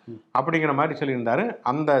ஆகலாம் அப்படிங்கிற மாதிரி சொல்லியிருந்தாரு.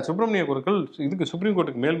 அந்த சுப்பிரமணிய குருக்கள் இதுக்கு சுப்ரீம்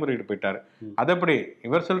கோர்ட்டுக்கு மேல்முறையீடு போயிட்டாரு. அது எப்படி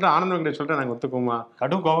இவர் சொல்லிட்டு ஆனந்த வெங்கடேஷ் சொல்லிட்டு நாங்கள் ஒத்துக்குமா,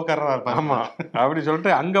 கடும் கோபக்காரராக இருப்பார். ஆமா அப்படி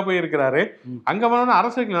சொல்லிட்டு அங்க போய் இருக்கிறாரு. அங்க போனோம்னா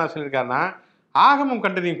அரசுக்கு என்ன சொல்லியிருக்காருன்னா ஆகமம்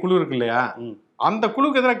கண்டறியும் குழு இருக்கு இல்லையா, அந்த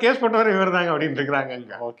குழுக்கு எதிராக கேஸ் போட்டவர் இவர் தாங்க அப்படின்னு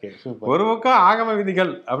இருக்கிறாங்க. ஒரு பக்கம் ஆகம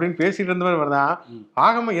விதிகள் அப்படின்னு பேசிட்டு இருந்தவர் இவர் தான்.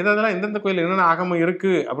 ஆகமம் எதெல்லாம் எந்தெந்த கோயில் என்னென்ன ஆகமம்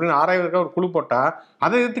இருக்கு அப்படின்னு ஆராய்வதற்காக ஒரு குழு போட்டா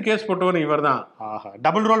அதை எதிர்த்து கேஸ் போட்டவர் இவர் தான்.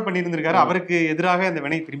 டபுள் ரோல் பண்ணி இருந்திருக்காரு. அவருக்கு எதிராக அந்த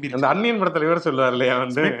வினை திரும்பி அந்த அந்நியன் படத்துல இவர் சொல்லுவார் இல்லையா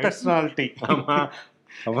பர்சனாலிட்டி, ஆமா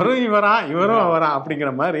அவரும் இவரும் அவரா அப்படிங்கிற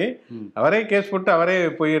மாதிரி அவரே கேஸ் போட்டு அவரே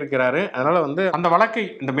போயிருக்கிறாரு. அதனால அந்த வழக்கை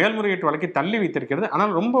இந்த மேல்முறையீட்டு வழக்கை தள்ளி வைத்திருக்கிறது.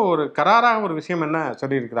 ஆனால் ரொம்ப ஒரு கராராக ஒரு விஷயம் என்ன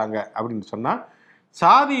சொல்லியிருக்கிறாங்க அப்படின்னு சொன்னா,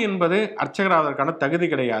 சாதி என்பது அர்ச்சகராவதற்கான தகுதி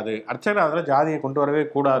கிடையாது, அர்ச்சகராவதில் ஜாதியை கொண்டு வரவே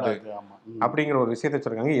கூடாது அப்படிங்கிற ஒரு விஷயத்தை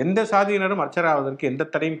சொல்றாங்க. எந்த சாதியினரும் அர்ச்சகராவதற்கு எந்த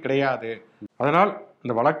தடையும் கிடையாது. அதனால்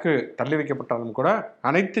இந்த வழக்கு தள்ளி வைக்கப்பட்டாலும் கூட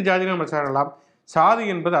அனைத்து ஜாதியினரும் அர்ச்சகராகலாம், சாதி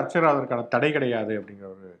என்பது அர்ச்சகராவதற்கான தடை கிடையாது அப்படிங்கிற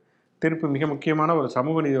ஒரு தீர்ப்பு மிக முக்கியமான ஒரு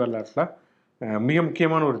சமூக நீதி வரலாற்றில் மிக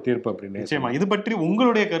முக்கியமான ஒரு தீர்ப்பு அப்படின்னு. நிச்சயமா. இது பற்றி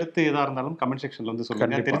உங்களுடைய கருத்து எதா இருந்தாலும் கமெண்ட் செக்ஷன்ல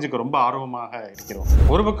சொல்லுங்க, தெரிஞ்சுக்க ரொம்ப ஆர்வமாக இருக்கிறோம்.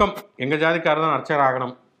 ஒரு பக்கம் எங்க ஜாதிக்காரர் தான் அர்ச்சகர்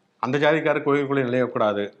ஆகணும், அந்த ஜாதிக்காரர் கோயிலுக்குள்ளே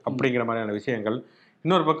நிலையக்கூடாது அப்படிங்கிற மாதிரியான விஷயங்கள்,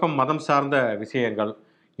 இன்னொரு பக்கம் மதம் சார்ந்த விஷயங்கள்,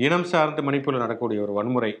 இனம் சார்ந்து மணிப்பூரில் நடக்கக்கூடிய ஒரு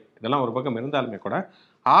வன்முறை, இதெல்லாம் ஒரு பக்கம் இருந்தாலுமே கூட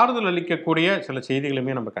ஆறுதல் அளிக்கக்கூடிய சில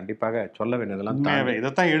செய்திகளுமே நம்ம கண்டிப்பாக சொல்ல வேண்டியதெல்லாம் தேவை.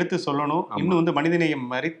 இதைத்தான் எடுத்து சொல்லணும். இன்னும் மனிதநேயம்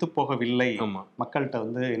மரித்து போகவில்லை,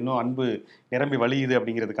 மக்கள்கிட்ட இன்னும் அன்பு நிரம்பி வழியுது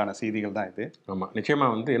அப்படிங்கிறதுக்கான செய்திகள் தான் இது. ஆமாம் நிச்சயமா.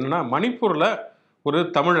 என்னன்னா மணிப்பூரில் ஒரு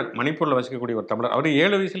தமிழர், மணிப்பூரில் வசிக்கக்கூடிய ஒரு தமிழர், அவர்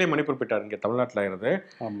 7 வயசுலேயே மணிப்பூர் போயிட்டார். இங்கே தமிழ்நாட்டில் இருந்து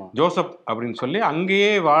ஜோசப் அப்படின்னு சொல்லி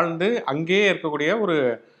அங்கேயே வாழ்ந்து அங்கேயே இருக்கக்கூடிய ஒரு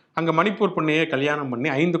அங்கே மணிப்பூர் பொண்ணையே கல்யாணம் பண்ணி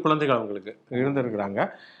 5 குழந்தைகள் அவங்களுக்கு இருந்திருக்கிறாங்க.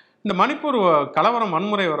 இந்த மணிப்பூர் கலவரம்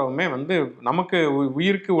வன்முறை வரவுமே நமக்கு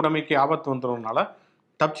உயிருக்கு உடைமைக்கு ஆபத்து வந்துடும்னால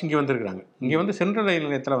தப்பிச்சு இங்கே வந்திருக்கிறாங்க. இங்கே சென்ட்ரல் ரயில்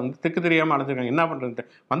நிலையத்தில் திக்கு தெரியாமல் அழைச்சிருக்காங்க. என்ன பண்ணுறது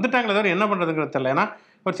வந்துட்டாங்களே தவிர என்ன பண்ணுறதுங்கிறது தெரியல. ஏன்னா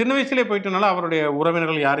அவர் சின்ன வயசுலேயே போயிட்டனால அவருடைய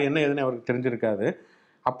உறவினர்கள் யார் என்ன எதுன்னு அவருக்கு தெரிஞ்சிருக்காது.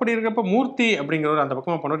 அப்படி இருக்கப்போ மூர்த்தி அப்படிங்கிறவர் அந்த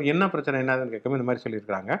பக்கமாக போனவர் என்ன பிரச்சனை என்னதுன்னு கேட்காம இந்த மாதிரி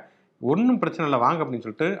சொல்லியிருக்காங்க. ஒன்றும் பிரச்சனை இல்லை வாங்க அப்படின்னு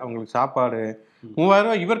சொல்லிட்டு அவங்களுக்கு சாப்பாடு 3000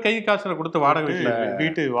 ரூபாய் இவர் கை காசுல கொடுத்து வாடகை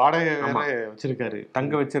வீட்டு வாடகை வச்சிருக்காரு,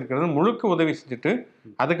 தங்க வச்சிருக்கிறது முழுக்க உதவி செஞ்சுட்டு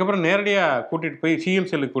அதுக்கப்புறம் நேரடியா கூட்டிட்டு போய்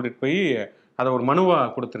சிஎம்சிஎலுக்கு கூட்டிட்டு போய் அதை ஒரு மனுவா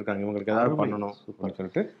கொடுத்துருக்காங்க இவங்களுக்கு ஏதாவது பண்ணணும் அப்படின்னு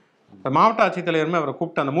சொல்லிட்டு. மாவட்ட ஆட்சித்தலைவருமே அவரை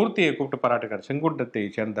கூப்பிட்டு அந்த மூர்த்தியை கூப்பிட்டு பாராட்டிருக்காரு. செங்குன்றத்தை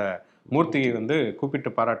சேர்ந்த மூர்த்தியை வந்து கூப்பிட்டு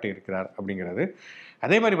பாராட்டி இருக்கிறார் அப்படிங்கிறது.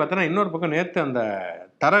 அதே மாதிரி பார்த்தோன்னா இன்னொரு பக்கம் நேற்று அந்த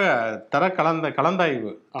தர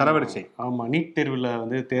கலந்தாய்வு தரவரிசை, நீட் தேர்வில்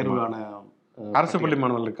வந்து தேர்வான அரசு பள்ளி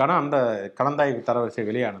மாணவர்களுக்கான அந்த கலந்தாய்வு தரவரிசை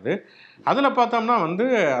வெளியானது. அதில் பார்த்தோம்னா வந்து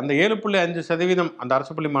அந்த 7.5% அந்த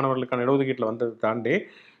அரசு பள்ளி மாணவர்களுக்கான இடஒதுக்கீட்டில் வந்ததை தாண்டி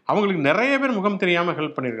அவங்களுக்கு நிறைய பேர் முகம் தெரியாமல்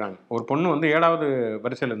ஹெல்ப் பண்ணியிருக்காங்க. ஒரு பொண்ணு வந்து 7வது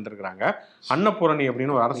வரிசையில் இருந்திருக்கிறாங்க, அன்னபூரணி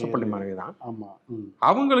அப்படின்னு ஒரு அரசு பள்ளி மாணவி தான்.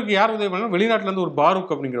 அவங்களுக்கு யார் உதவி பண்ணாலும் வெளிநாட்டிலேருந்து ஒரு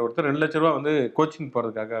பாரூக் அப்படிங்கிற ஒருத்தர் 2 லட்ச ரூபா வந்து கோச்சிங்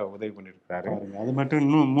போகிறதுக்காக உதவி பண்ணியிருக்காரு. அது மட்டும்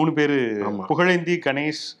இன்னும் 3 பேர் புகழேந்தி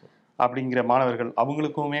கணேஷ் அப்படிங்கிற மாணவர்கள்,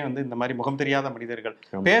 அவங்களுக்குமே வந்து இந்த மாதிரி முகம் தெரியாத மனிதர்கள்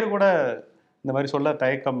பேர் கூட இந்த மாதிரி சொல்ல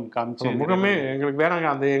தயக்கம் காமிச்சு முகமே எங்களுக்கு வேணாங்க,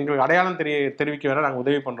 அந்த எங்களுக்கு அடையாளம் தெரிவிக்க வேணா நாங்கள்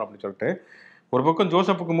உதவி பண்ணுறோம் அப்படின்னு சொல்லிட்டு ஒரு பக்கம்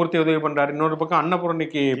ஜோசப்புக்கு மூர்த்தி உதவி பண்றாரு, இன்னொரு பக்கம்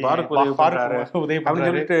அன்னபூரணிக்கு பாருக்கு உதவி பண்றாரு அப்படின்னு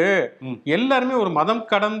சொல்லிட்டு எல்லாருமே ஒரு மதம்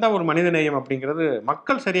கடந்த ஒரு மனித நேயம் அப்படிங்கிறது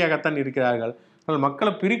மக்கள் சரியாகத்தான் இருக்கிறார்கள்.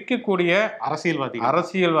 மக்களை பிரிக்கக்கூடிய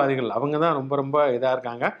அரசியல்வாதிகள் அவங்க தான் ரொம்ப ரொம்ப இதா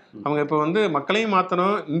இருக்காங்க. அவங்க இப்ப வந்து மக்களையும்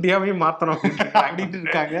மாத்தணும், இந்தியாவையும் மாத்தணும் அப்படின்னு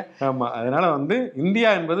இருக்காங்க. ஆமா, அதனால வந்து இந்தியா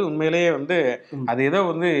என்பது உண்மையிலேயே வந்து அது ஏதோ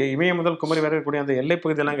வந்து இமய முதல் குமரி வரை இருக்கக்கூடிய அந்த எல்லை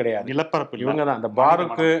பகுதியெல்லாம் கிடையாது, நிலப்பரப்பு. இவங்க தான் இந்த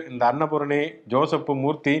பாருக்கு, இந்த அன்னபூரணி, ஜோசப்பு,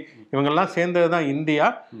 மூர்த்தி இவங்கெல்லாம் சேர்ந்ததுதான் இந்தியா.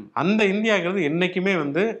 அந்த இந்தியாங்கிறது என்னைக்குமே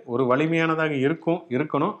வந்து ஒரு வலிமையானதாக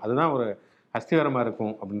இருக்கணும். அதுதான் ஒரு அஸ்திவாரமா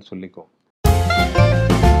இருக்கும் அப்படின்னு சொல்லிக்கும்.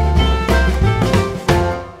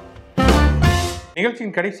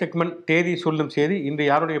 நிகழ்ச்சியின் கடைசி செக்மெண்ட் தேதி சொல்லும் செய்தி. இன்று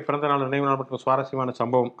யாருடைய பிறந்த நாள், நினைவு நாள் மற்றும் சுவாரஸ்யமான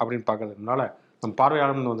சம்பவம் அப்படின்னு பார்க்கறதுனால நம்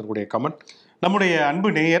பார்வையாளர் வந்திருக்கக்கூடிய கமெண்ட். நம்முடைய அன்பு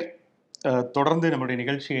நேயர் தொடர்ந்து நம்முடைய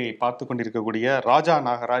நிகழ்ச்சியை பார்த்து கொண்டிருக்கக்கூடிய ராஜா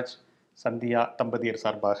நாகராஜ் சந்தியா தம்பதியர்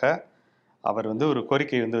சார்பாக அவர் வந்து ஒரு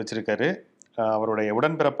கோரிக்கை வந்து வச்சிருக்காரு. அவருடைய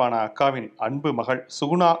உடன்பிறப்பான அக்காவின் அன்பு மகள்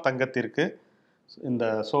சுகுணா தங்கத்திற்கு இந்த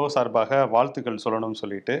ஷோ சார்பாக வாழ்த்துக்கள் சொல்லணும்னு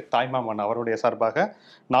சொல்லிட்டு தாய்மாமன் அவருடைய சார்பாக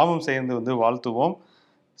நாமும் சேர்ந்து வந்து வாழ்த்துவோம்.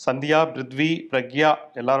 சந்தியா, பிருத்வி, பிரக்யா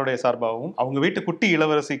எல்லாருடைய சார்பாகவும் அவங்க வீட்டு குட்டி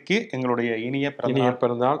இளவரசிக்கு எங்களுடைய இனிய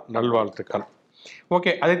பிறந்தநாள் நல்வாழ்த்துக்கள்.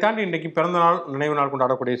 ஓகே, அதை தாண்டி இன்றைக்கு பிறந்தநாள் நினைவு நாள்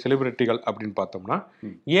கொண்டாடக்கூடிய செலிபிரிட்டிகள் அப்படின்னு பார்த்தோம்னா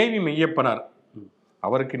ஏவி மெய்யப்பனார்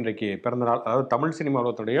அவருக்கு இன்றைக்கு பிறந்தநாள். அதாவது தமிழ் சினிமா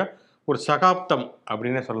உலகத்துடைய ஒரு சகாப்தம்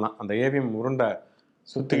அப்படின்னே சொல்லலாம். அந்த ஏவிஎம் உருண்டை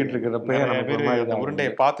சுத்திக்கிட்டு இருக்கிறப்ப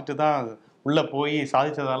உருண்டையை பார்த்துட்டு தான் உள்ள போய்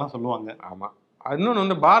சாதிச்சதெல்லாம் சொல்லுவாங்க. ஆமா, இன்னொன்று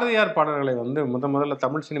வந்து பாரதியார் பாடல்களை வந்து முதல்ல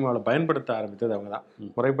தமிழ் சினிமாவில் பயன்படுத்த ஆரம்பித்தது அவங்க தான்.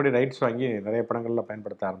 முறைப்படி ரைட்ஸ் வாங்கி நிறைய படங்களில்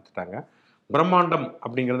பயன்படுத்த ஆரம்பிச்சிட்டாங்க. பிரம்மாண்டம்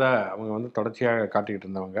அப்படிங்கிறத அவங்க வந்து தொடர்ச்சியாக காட்டிக்கிட்டு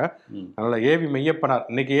இருந்தவங்க. அதனால ஏவி மெய்யப்பனார்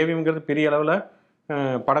இன்னைக்கு ஏவிங்கிறது பெரிய அளவில்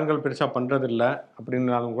படங்கள் பெருசாக பண்ணுறது இல்லை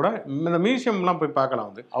அப்படின்னாலும் கூட இந்த மியூசியம்லாம் போய் பார்க்கலாம்.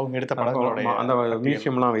 வந்து அவங்க எடுத்த படங்களோட அந்த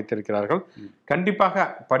மியூசியம்லாம் வைத்திருக்கிறார்கள். கண்டிப்பாக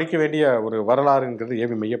படிக்க வேண்டிய ஒரு வரலாறுங்கிறது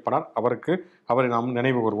ஏவி மெய்யப்பனார். அவரை நாம்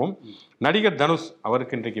நினைவு கூறுவோம். நடிகர் தனுஷ்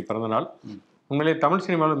அவருக்கு இன்றைக்கு பிறந்தநாள். உண்மையிலே தமிழ்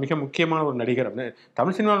சினிமாவில் மிக முக்கியமான ஒரு நடிகர்.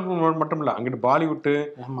 தமிழ் சினிமாவில் மட்டும் இல்லை, அங்கிட்டு பாலிவுட்டு,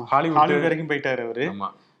 ஹாலிவுட் வரைக்கும் போயிட்டாரு அவரு.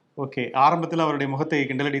 ஓகே, ஆரம்பத்தில் அவருடைய முகத்தை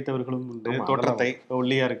கிண்டலடித்தவர்களும் உண்டு, தோற்றத்தை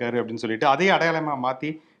ஒல்லியா இருக்காரு அப்படின்னு சொல்லிட்டு அதே அடையாளமா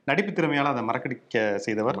மாத்தி நடிப்பு திறமையால அதை மறக்கடிக்க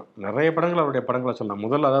செய்தவர். நிறைய படங்கள் அவருடைய படங்களை சொல்லலாம்.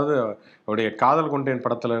 முதல் அதாவது அவருடைய காதல் கொண்டேன்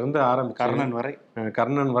படத்துல இருந்து ஆரம்பிச்சு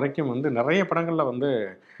கர்ணன் வரைக்கும் வந்து நிறைய படங்கள்ல வந்து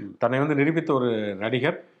தன்னை வந்து நிரூபித்த ஒரு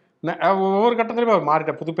நடிகர். ஒவ்வொரு கட்டத்திலுமே அவர்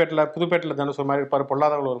மாறிட்டார். புதுப்பேட்டில் தனுஷ் ஒரு மாதிரி இருப்பார்,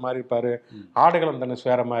 பொல்லாதவர்கள் ஒரு மாதிரி இருப்பார், ஆடுகளம் தனுஷ்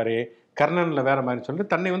வேற மாதிரி, கர்ணனில் வேற மாதிரி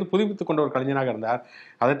சொல்லிட்டு தன்னை வந்து புதுப்பித்து கொண்ட ஒரு கலைஞனாக இருந்தார்.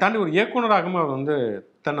 அதை தாண்டி ஒரு இயக்குனராகவும் அவர் வந்து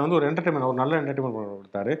தன்னை வந்து ஒரு என்டர்டைன்மெண்ட், ஒரு நல்ல என்டர்டைன்மெண்ட்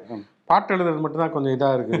கொடுத்தாரு. பாட்டு எழுதுறது மட்டும்தான் கொஞ்சம்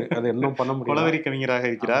இதாக இருக்குது, அது இன்னும் பண்ண முடியல. கவிஞராக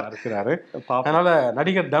இருக்கிறாரு. அதனால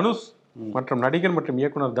நடிகர் தனுஷ் மற்றும் நடிகர் மற்றும்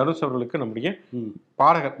இயக்குனர் தனுஷ் அவர்களுக்கு நம்முடைய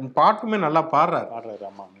பாட்டுமே நல்லா பாடுறாரு.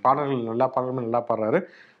 பாடல்கள் நல்லா பாடுறாரு.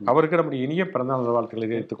 அவருக்கு நம்முடைய இனிய பிறந்தநாள் வாழ்த்துக்களை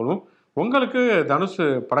தெரிவித்துக் கொள்வோம். உங்களுக்கு தனுஷ்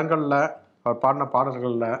படங்கள்ல அவர் பாடின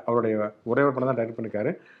பாடல்கள்ல அவருடைய ஒரே ஒரு படம் தான் டைரக்ட்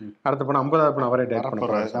பண்ணிருக்காரு. அடுத்த படம் 50வது படம் அவரே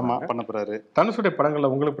டைரக்ட் பண்ண போறாரு. தனுஷுடைய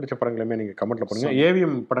படங்கள்ல உங்களுக்கு பிடிச்ச படங்களுமே நீங்க கமெண்ட்ல போடுங்க.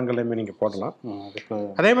 ஏவிஎம் படங்கள்லையுமே நீங்க போடலாம்.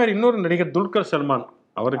 அதே மாதிரி இன்னொரு நடிகர் துல்கர் சல்மான்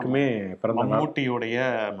அவருக்குமே பிறந்த மம்முட்டியுடைய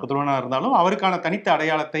புதுவனா இருந்தாலும் அவருக்கான தனித்த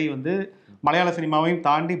அடையாளத்தை வந்து மலையாள சினிமாவையும்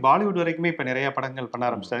தாண்டி பாலிவுட் வரைக்குமே இப்ப நிறைய படங்கள் பண்ண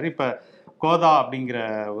ஆரம்பிச்சாரு. இப்ப கோதா அப்படிங்கிற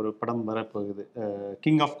ஒரு படம் வரப்போகுது,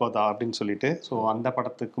 கிங் ஆஃப் கோதா அப்படின்னு சொல்லிட்டு. ஸோ அந்த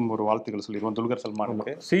படத்துக்கும் ஒரு வாழ்த்துக்கள் சொல்லிடுவோம் துல்கர்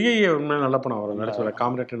சல்மானுக்கு. சிஐஏ உண்மையில நல்ல படம் அவர் நடிச்ச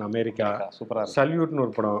காம்ரேட் இன் அமெரிக்கா சூப்பரா, சல்யூட்னு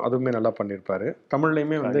ஒரு படம் அதுவுமே நல்லா பண்ணியிருப்பாரு.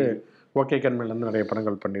 தமிழ்லையுமே வந்து ஓகே கண்மையில இருந்து நிறைய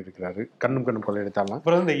படங்கள் பண்ணியிருக்கிறாரு. கண்ணும் கொள்ளையெடுத்தாலாம்.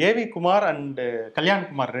 அப்புறம் இந்த ஏவி குமார் அண்ட் கல்யாண்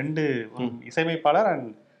குமார் ரெண்டு இசையமைப்பாளர் அண்ட்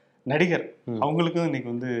நடிகர், அவங்களுக்கும் இன்னைக்கு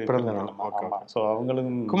வந்து பிறந்த நாள். ஸோ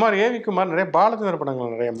அவங்களும் குமார் ஏவி குமார் நிறைய பாலச்சந்திர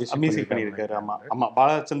படங்கள் நிறைய மியூசிக் பண்ணியிருக்காரு. ஆமா ஆமா,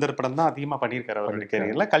 பாலச்சந்தர் படம் தான் அதிகமா பண்ணியிருக்காரு அவருடைய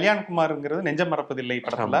கேரியர்ல. கல்யாண்குமார்ங்கிறது நெஞ்சம் மறப்பதில்லை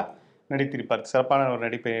படத்துல நடித்திருப்பார். சிறப்பான ஒரு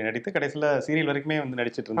நடிப்பை நடித்து கடைசியில சீரியல் வரைக்குமே வந்து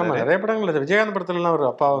நடிச்சிட்டு இருந்தாரு. நிறைய படங்கள் விஜயகாந்த் படத்துலலாம் ஒரு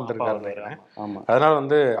அப்பா வந்திருக்காரு. அதனால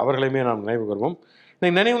வந்து அவர்களையுமே நாம் நினைவு கூறுவோம்.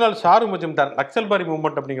 இன்னைக்கு நினைவு நாள் ஷாரு மஜும்தார் நக்சல்பாரி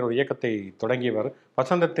மூவ்மெண்ட் அப்படிங்கிற ஒரு இயக்கத்தை தொடங்கியவர்.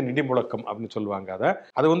 வசந்தத்தின் இடி முழக்கம் அப்படின்னு சொல்லுவாங்க.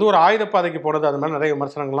 அது வந்து ஒரு ஆயுத பாதைக்கு போனது. அது மாதிரி நிறைய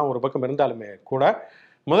விமர்சனங்கள்லாம் ஒரு பக்கம் இருந்தாலுமே கூட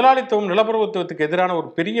முதலாளித்துவம் நிலப்பிரபுத்துவத்துக்கு எதிரான ஒரு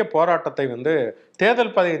பெரிய போராட்டத்தை வந்து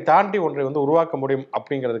தேர்தல் பாதையை தாண்டி ஒன்றை வந்து உருவாக்க முடியும்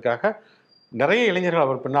அப்படிங்கிறதுக்காக நிறைய இளைஞர்கள்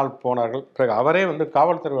அவர் பின்னால் போனார்கள். பிறகு அவரே வந்து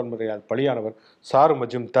காவல்துறை வன்முறையால் பலியானவர் ஷாரு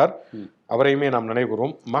மஜும்தார். அவரையுமே நாம்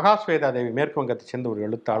நினைவுகூறுவோம். மகாஸ்வேதா தேவி மேற்கு வங்கத்தை சேர்ந்த ஒரு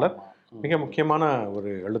எழுத்தாளர், மிக முக்கியமான ஒரு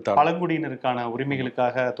எழுத்தாளர். பழங்குடியினருக்கான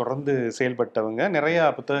உரிமைகளுக்காக தொடர்ந்து செயல்பட்டவங்க. நிறைய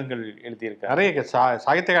புத்தகங்கள் எழுதியிருக்காங்க. நிறைய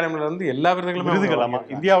சாகித்ய அகாடமியில இருந்து எல்லா விருதுகளும்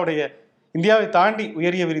இந்தியாவை தாண்டி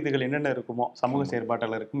உயரிய விருதுகள் என்னென்ன இருக்குமோ சமூக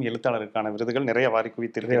செயற்பாட்டாளருக்கும் எழுத்தாளருக்கான விருதுகள் நிறைய வாரி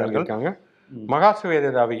குவித்திருக்காங்க.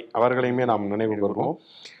 மகாஸ்வேதாவி அவர்களையுமே நாம் நினைவு கூறுவோம்.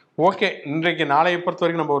 ஓகே, இன்றைக்கு நாளையை பொறுத்த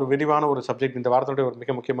வரைக்கும் நம்ம ஒரு விரிவான ஒரு சப்ஜெக்ட், இந்த வாரத்தோட ஒரு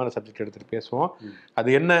மிக முக்கியமான சப்ஜெக்ட் எடுத்துகிட்டு பேசுவோம். அது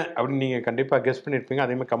என்ன அப்படின்னு நீங்கள் கண்டிப்பாக கெஸ் பண்ணியிருப்பீங்க.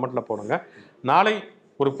 அதேமாதிரி கமெண்ட்டில் போடுங்க. நாளை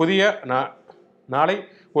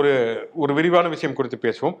ஒரு விரிவான விஷயம் குறித்து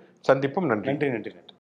பேசுவோம். சந்திப்போம். நன்றி.